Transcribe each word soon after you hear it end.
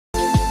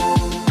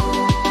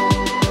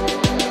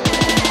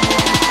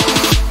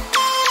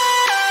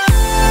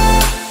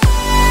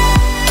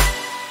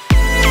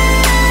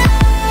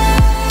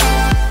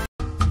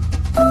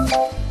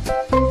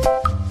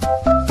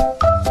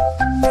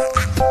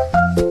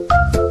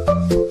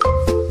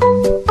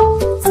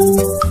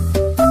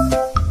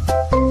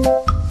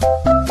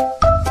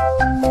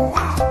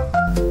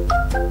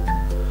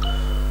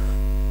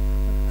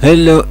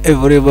Hello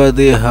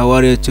everybody, how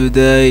are you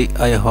today?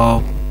 I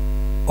hope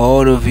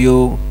all of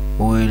you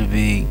will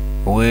be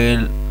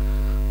well.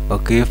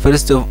 Okay,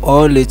 first of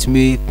all, let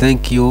me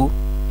thank you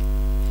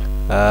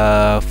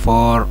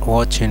for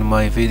watching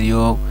my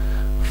video,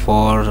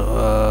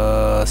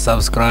 for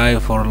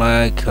subscribe, for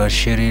like,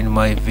 sharing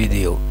my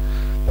video.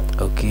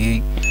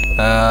 Okay,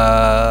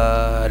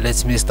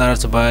 let me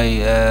start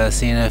by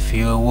saying a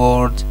few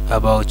words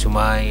about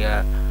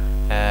my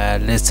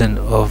lesson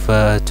of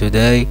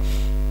today.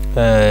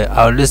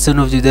 Our lesson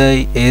of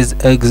today is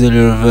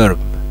auxiliary verb.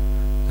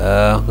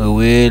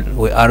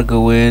 We are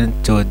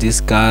going to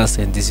discuss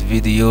in this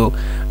video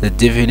the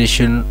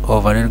definition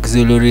of an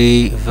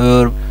auxiliary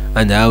verb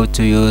and how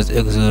to use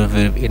auxiliary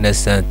verb in a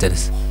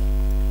sentence.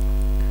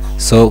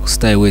 So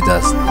stay with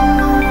us.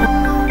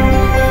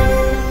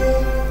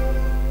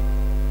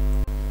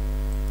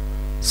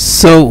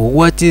 So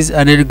what is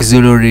an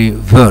auxiliary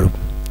verb?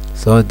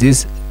 So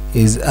this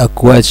is a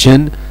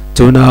question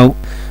to know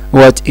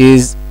what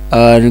is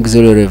an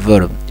auxiliary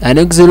verb. An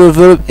auxiliary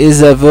verb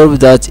is a verb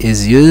that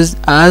is used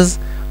as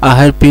a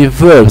helping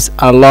verbs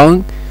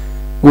along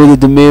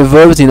with the main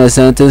verbs in a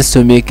sentence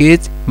to make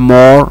it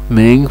more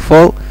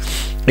meaningful.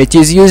 It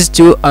is used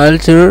to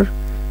alter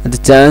the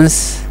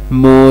tense,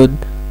 mood,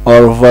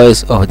 or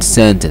voice of the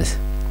sentence.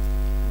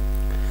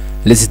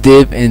 Let's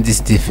dive in this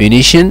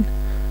definition.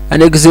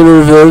 An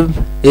auxiliary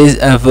verb is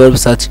a verb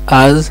such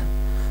as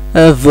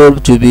a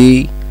verb to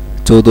be,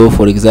 to do,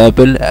 for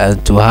example,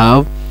 and to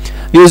have,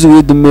 used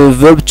with the main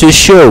verb to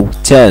show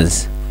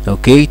tense.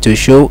 Okay, to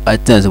show a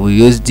tense, we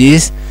use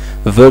this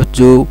verb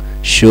to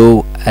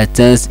show a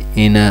tense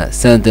in a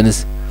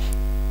sentence,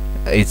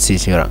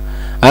 etc.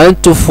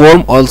 And to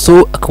form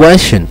also a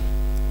question,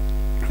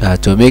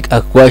 to make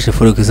a question,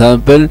 for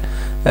example,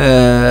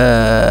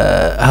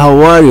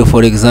 how are you,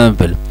 for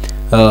example,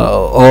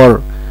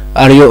 or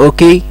are you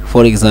okay,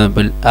 for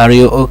example. Are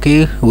you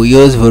okay? We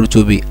use verb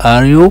to be,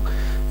 are you,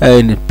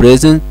 in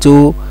present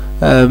to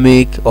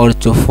make or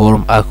to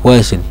form a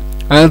question.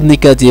 And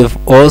negative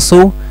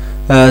also,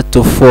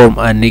 to form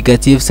a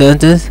negative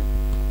sentence.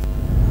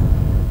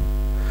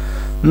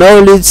 Now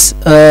let's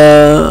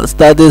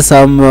study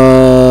some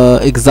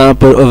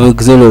example of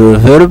auxiliary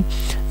verb.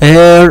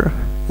 Here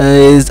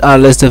is a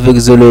list of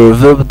auxiliary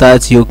verb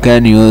that you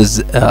can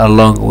use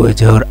along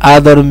with your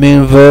other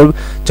main verb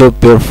to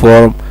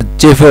perform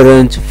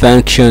different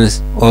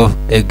functions of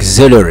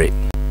auxiliary.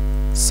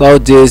 So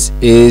this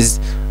is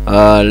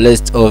a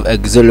list of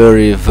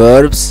auxiliary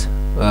verbs.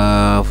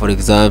 For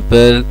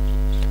example,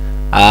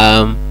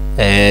 am,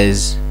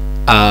 is,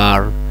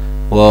 are,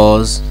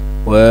 was,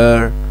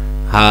 were,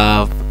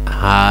 have,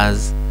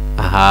 has,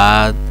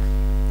 had,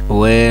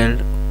 will,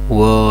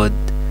 would,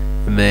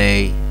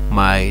 may,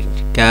 might,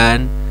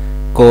 can,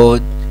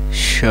 could,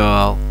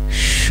 shall,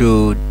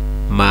 should,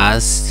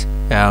 must,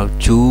 ought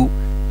to,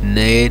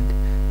 need,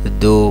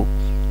 do,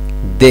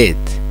 did.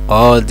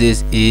 All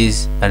this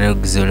is an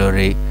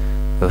auxiliary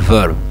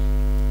verb.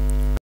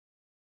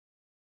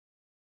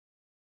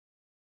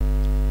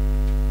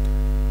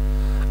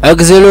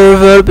 Auxiliary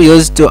verb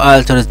used to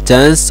alter the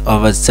tense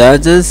of a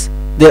sentence.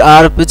 There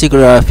are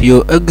particularly a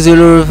few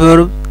auxiliary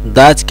verbs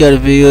that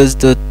can be used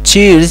to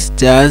change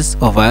tense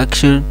of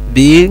action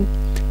being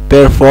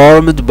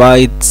performed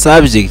by the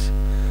subject,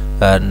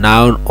 a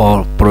noun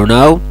or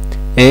pronoun,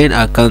 in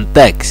a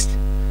context.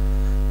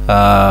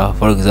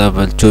 For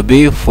example, to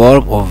be,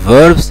 form of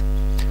verbs,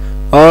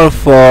 or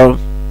form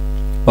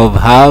of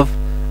have,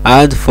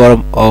 and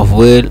form of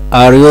will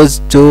are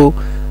used to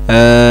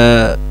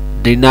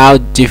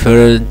denote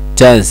different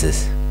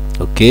tenses.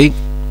 Okay.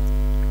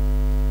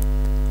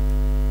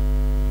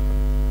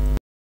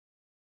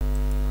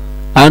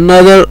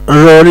 Another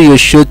rule you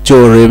should to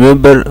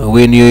remember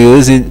when you're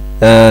using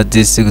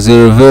this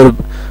auxiliary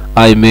verb,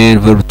 I mean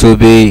verb to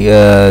be,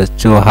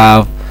 to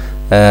have,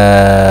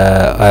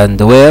 and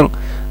will,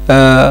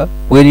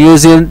 when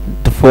using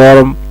the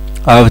form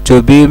of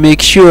to be, make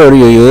sure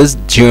you use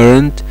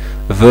gerund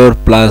verb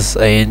plus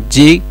ing,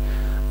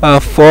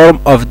 form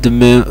of the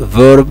main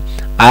verb,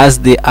 as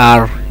they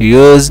are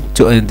used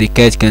to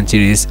indicate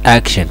continuous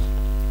action.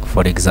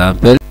 For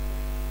example,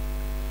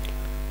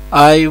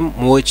 I'm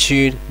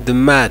watching the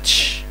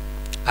match.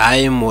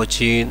 I'm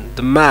watching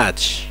the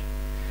match.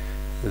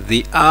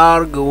 They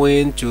are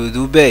going to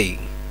Dubai.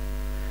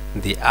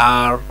 They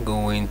are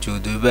going to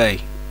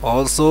Dubai.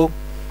 Also,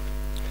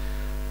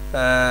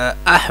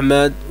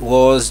 Ahmed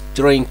was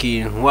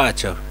drinking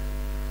water.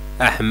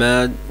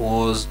 Ahmed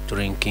was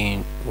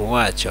drinking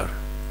water.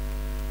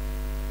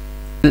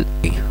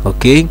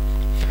 Okay.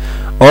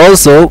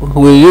 Also,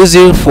 we're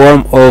using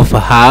form of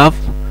have,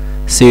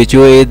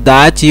 situate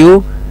that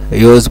you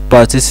use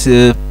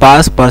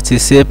past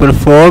participle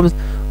forms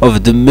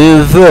of the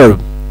main verb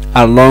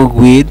along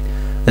with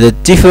the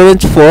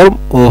different form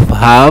of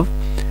have.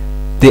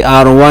 There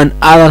are one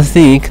other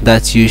thing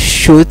that you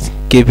should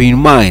keep in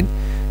mind.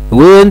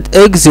 When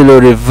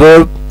auxiliary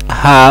verb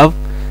have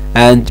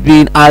and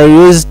been are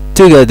used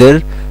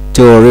together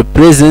to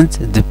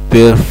represent the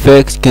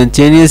perfect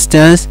continuous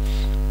tense,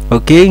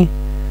 okay,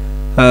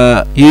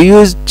 you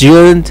use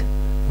gerund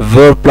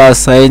verb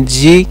plus ing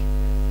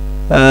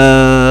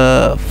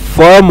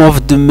form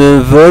of the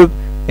main verb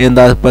in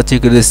that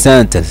particular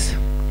sentence.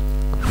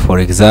 For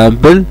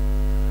example,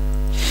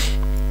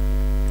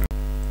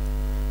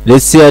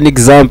 let's see an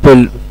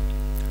example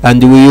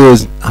and we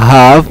use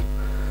have.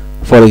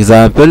 For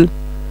example,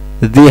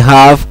 they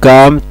have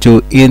come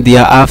to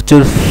India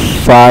after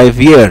 5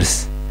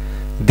 years.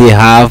 They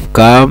have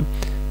come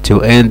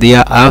to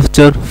India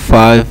after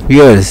 5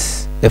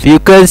 years. If you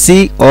can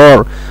see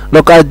or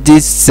look at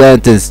this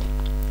sentence,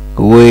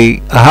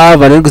 we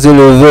have an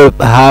auxiliary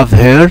verb have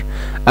here,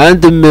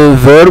 and the main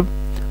verb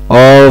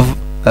of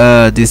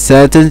this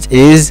sentence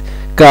is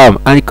come,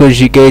 and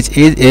conjugate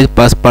it in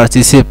past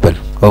participle.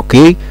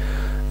 Okay,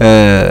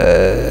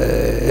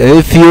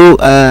 if you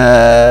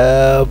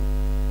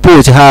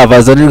put have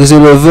as an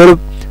auxiliary verb,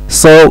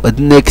 so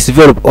the next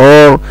verb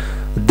or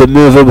the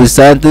main verb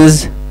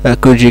sentence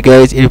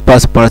conjugate in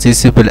past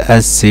participle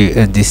as seen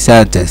in this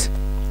sentence.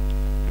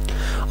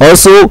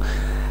 Also,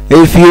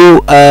 if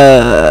you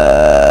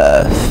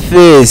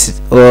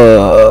face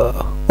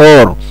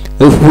or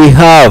if we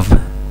have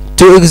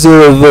two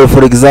auxiliary verbs,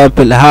 for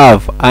example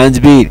have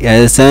and been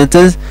in a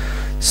sentence,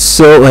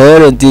 so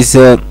here in this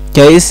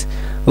case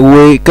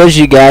we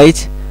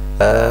conjugate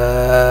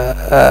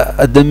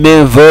the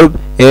main verb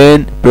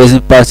in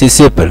present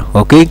participle.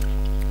 Okay,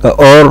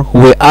 or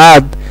we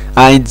add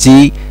ing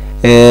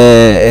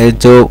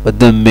into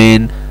the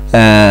main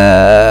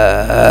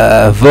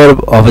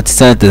verb of the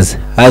sentence,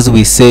 as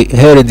we say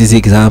here in this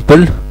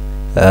example.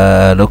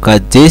 Look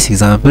at this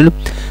example.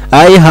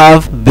 I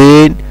have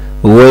been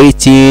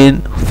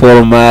waiting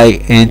for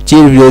my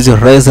interview's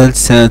result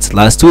since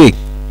last week.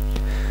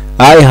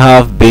 I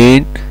have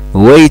been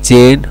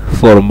waiting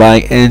for my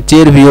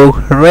interview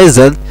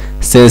result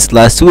since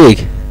last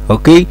week.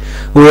 Okay,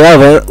 we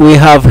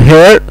have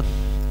here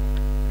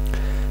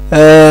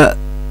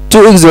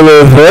two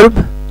auxiliary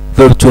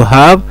verb to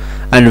have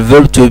and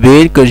verb to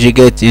be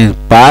conjugate in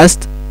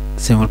past,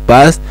 simple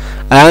past,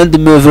 and the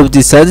main verb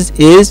this sentence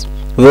is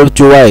verb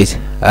to wait,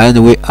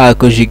 and we are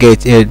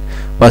conjugate in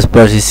past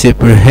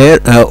participle here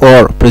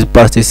or present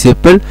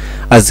participle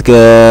as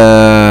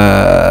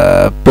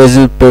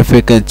present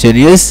perfect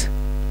continuous.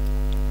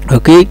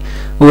 Okay,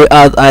 we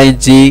add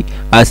ing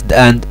at the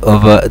end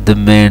of the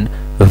main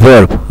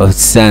verb of the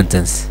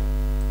sentence.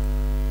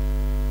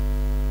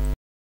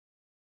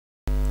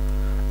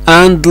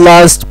 And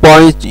last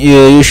point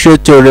you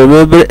should to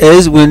remember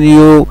is when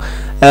you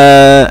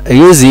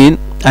using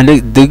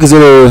the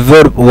auxiliary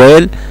verb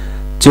well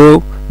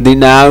to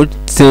denote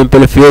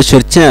simple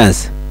future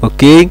tense.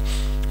 Okay,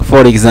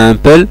 for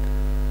example,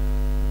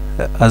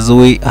 as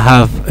we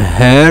have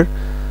here,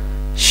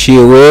 she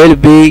will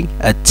be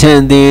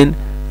attending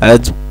a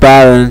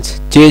parent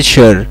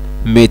teacher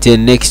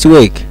meeting next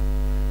week.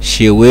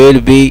 She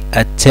will be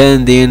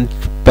attending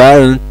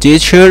parent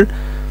teacher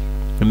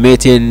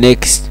meeting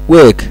next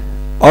week.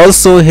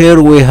 Also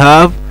here we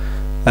have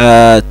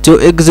two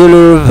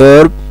auxiliary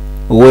verb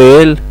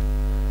will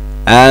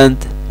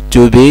and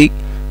to be.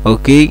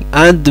 Okay,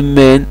 and the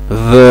main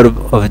verb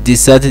of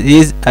this sentence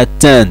is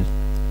attend.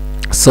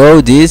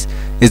 So this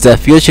is a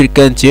future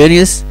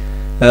continuous.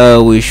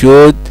 We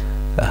should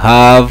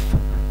have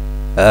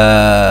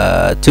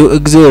two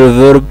auxiliary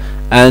verb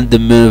and the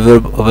main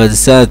verb of the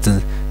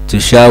sentence to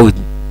show with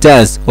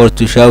tense or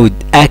to show with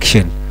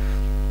action.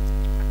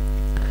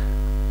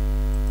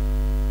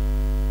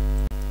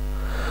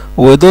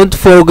 We don't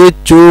forget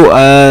to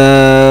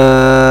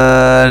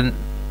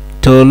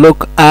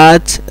look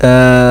at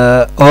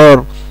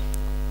or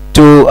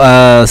to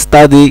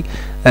study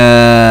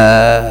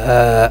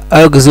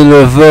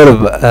auxiliary verb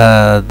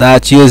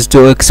that used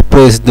to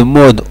express the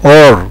mood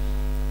or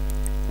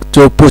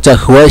to put a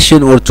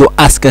question or to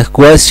ask a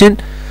question.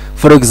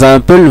 For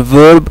example,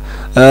 verb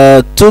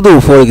to do.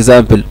 For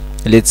example,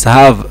 let's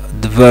have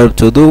the verb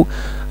to do.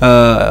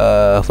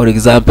 For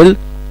example,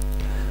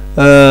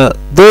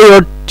 do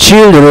your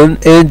children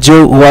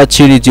enjoy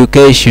watching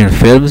education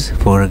films?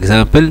 For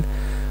example,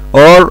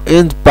 or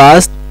in the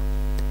past,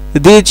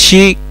 did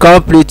she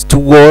complete the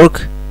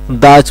work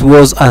that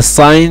was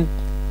assigned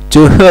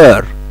to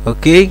her?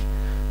 Okay,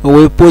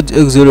 we put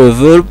auxiliary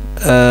verb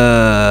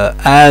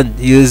and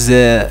use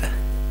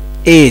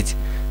it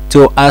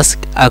to ask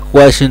a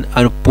question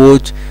and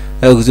put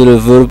auxiliary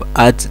verb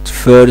at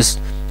first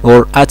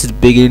or at the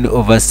beginning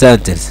of a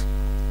sentence.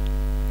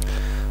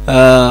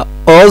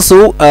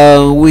 Also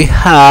we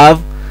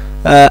have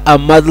a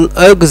model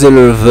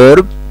auxiliary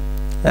verb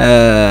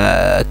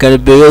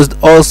can be used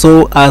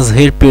also as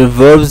helping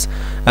verbs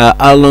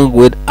along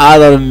with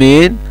other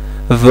main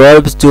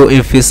verbs to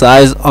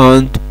emphasize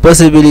on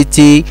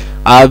possibility,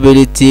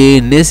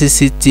 ability,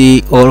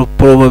 necessity, or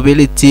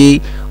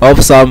probability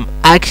of some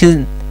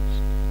action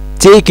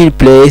taking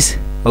place.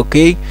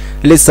 Okay,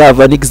 let's have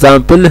an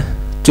example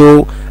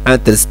to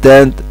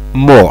understand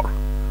more.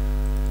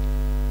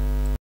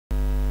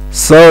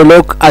 So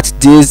look at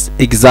these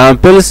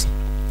examples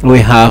we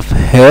have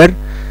here.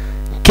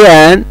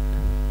 Can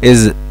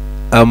is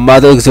a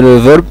model auxiliary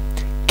verb.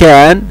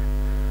 Can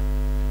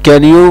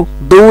can you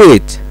do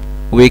it?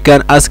 We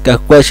can ask a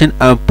question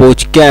and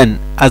put can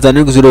as an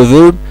auxiliary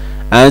verb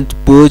and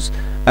put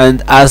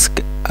and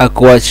ask a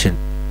question.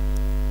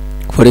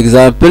 For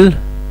example,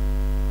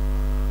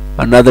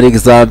 another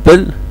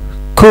example,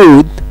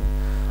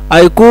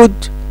 I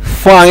could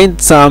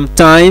find some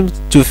time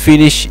to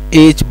finish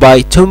it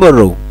by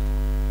tomorrow.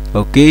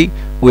 Okay,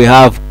 we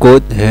have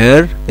could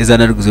here is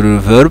an auxiliary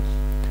verb.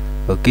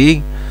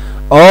 Okay,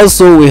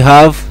 also we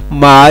have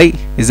my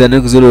is an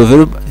auxiliary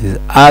verb, is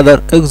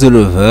other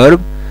auxiliary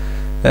verb.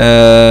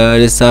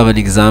 Let's have an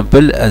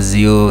example. As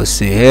you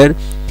see here,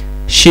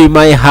 she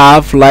might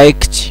have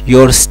liked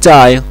your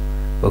style.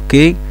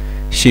 Okay,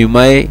 she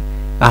might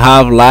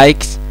have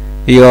liked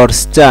your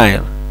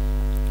style.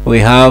 We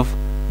have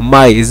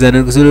my is an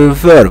auxiliary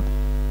verb.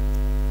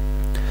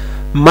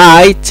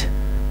 Might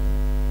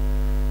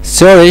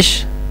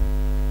Suresh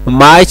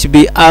might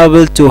be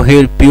able to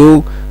help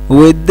you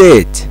with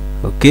it.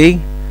 Okay,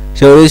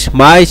 Suresh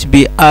might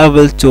be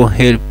able to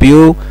help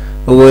you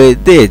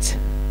with it.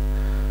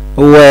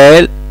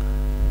 Well,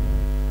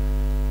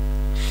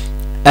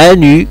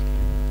 Anu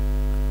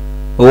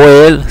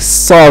will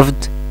solve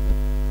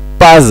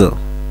puzzle.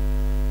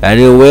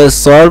 Anu will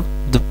solve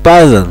the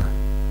puzzle.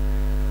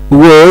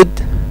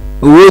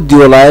 Would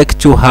you like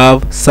to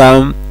have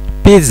some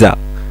pizza?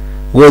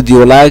 Would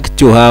you like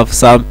to have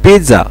some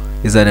pizza?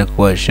 Is that a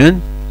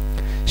question?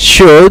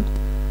 Children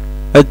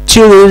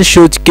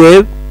should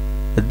keep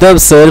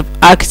themselves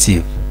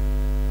active.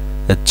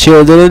 The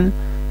children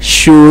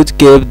should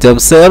keep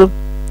themselves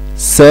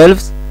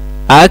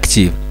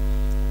active.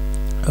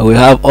 We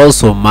have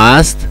also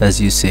must, as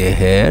you see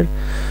here.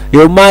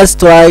 You must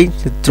try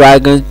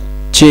dragon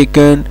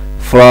chicken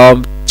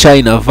from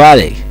China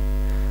Valley.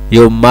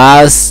 You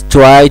must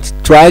try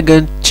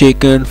dragon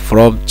chicken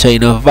from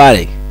China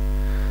Valley.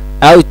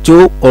 Ought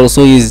to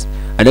also is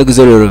an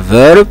auxiliary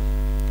verb.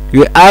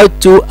 You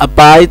ought to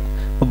abide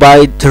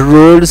by the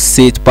rules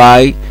set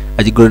by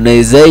the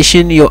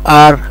organization you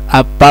are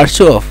a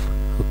part of.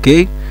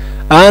 Okay,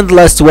 and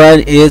last one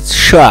is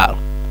shall.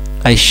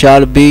 I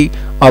shall be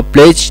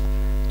obliged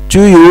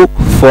to you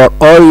for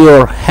all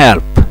your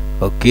help.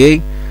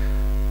 Okay,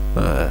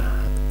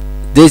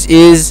 this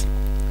is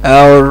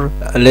our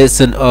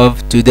lesson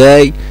of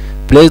today.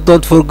 Please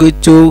don't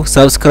forget to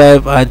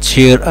subscribe and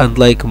share and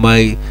like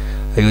my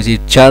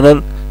YouTube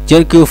channel.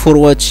 Thank you for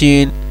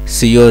watching.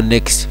 See you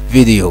next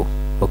video.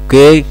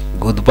 Okay,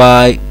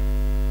 goodbye.